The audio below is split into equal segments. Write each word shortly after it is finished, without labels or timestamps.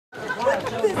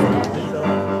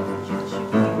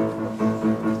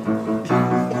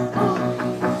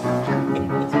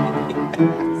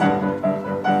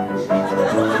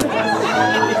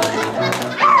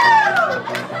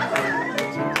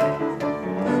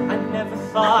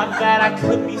That I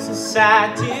could be so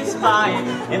satisfied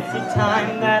every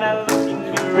time that I look in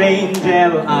your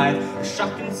angel eyes. A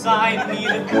shock inside me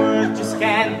that words just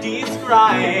can't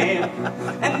describe,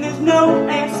 and there's no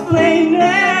explaining.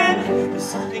 There's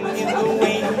something in the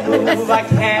way you move I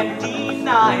can't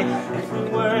deny. Every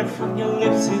word from your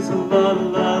lips is a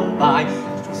lullaby.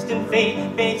 Trust in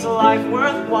fate makes life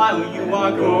worthwhile. You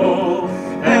are gold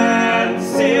and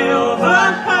silver.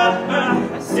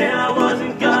 I said I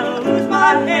wasn't gonna lose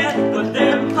my head, but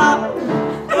then pop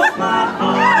goes my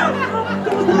heart.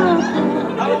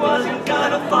 I wasn't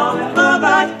gonna fall in love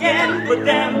again, but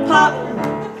then pop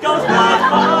goes my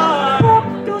heart.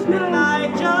 And I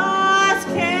just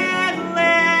can't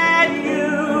let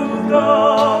you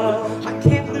go. I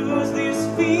can't lose this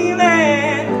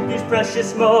feeling. These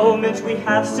precious moments we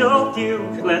have so few.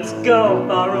 Let's go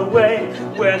far away,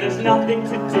 where there's nothing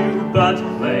to do but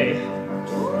play.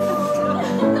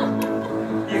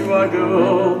 You are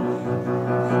gold,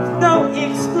 no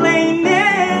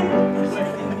explaining.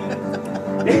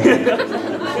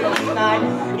 Tonight,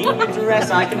 in your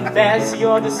dress, I confess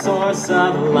you're the source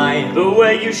of light. The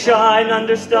way you shine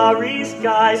under starry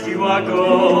skies. You are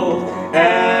gold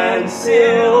and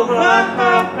silver.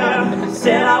 I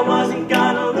said I wasn't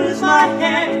gonna lose my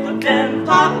head, but then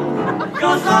pop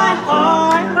goes my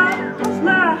heart.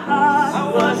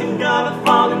 I wasn't gonna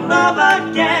fall in love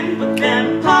again, but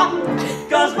then pop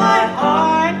goes my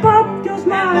heart. Pop goes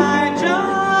my heart. And I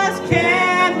just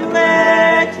can't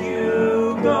let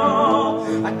you go.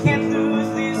 I can't lose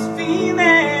this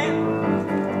feeling.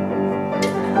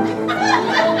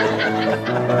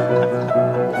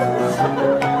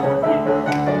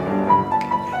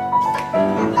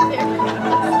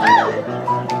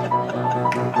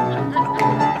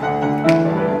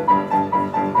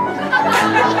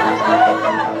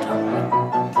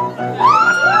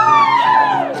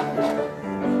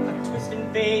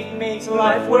 Makes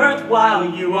life worthwhile.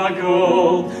 You are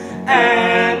gold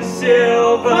and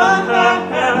silver.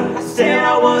 I said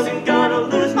I wasn't gonna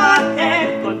lose my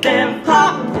head, but then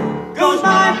pop goes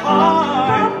my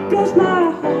heart. Pop goes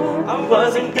my heart. I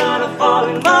wasn't gonna fall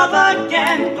in love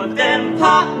again, but then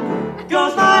pop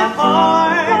goes my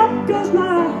heart. Pop goes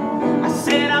my heart. I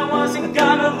said I wasn't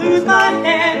gonna lose my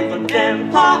head, but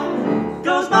then pop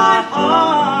goes my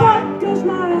heart.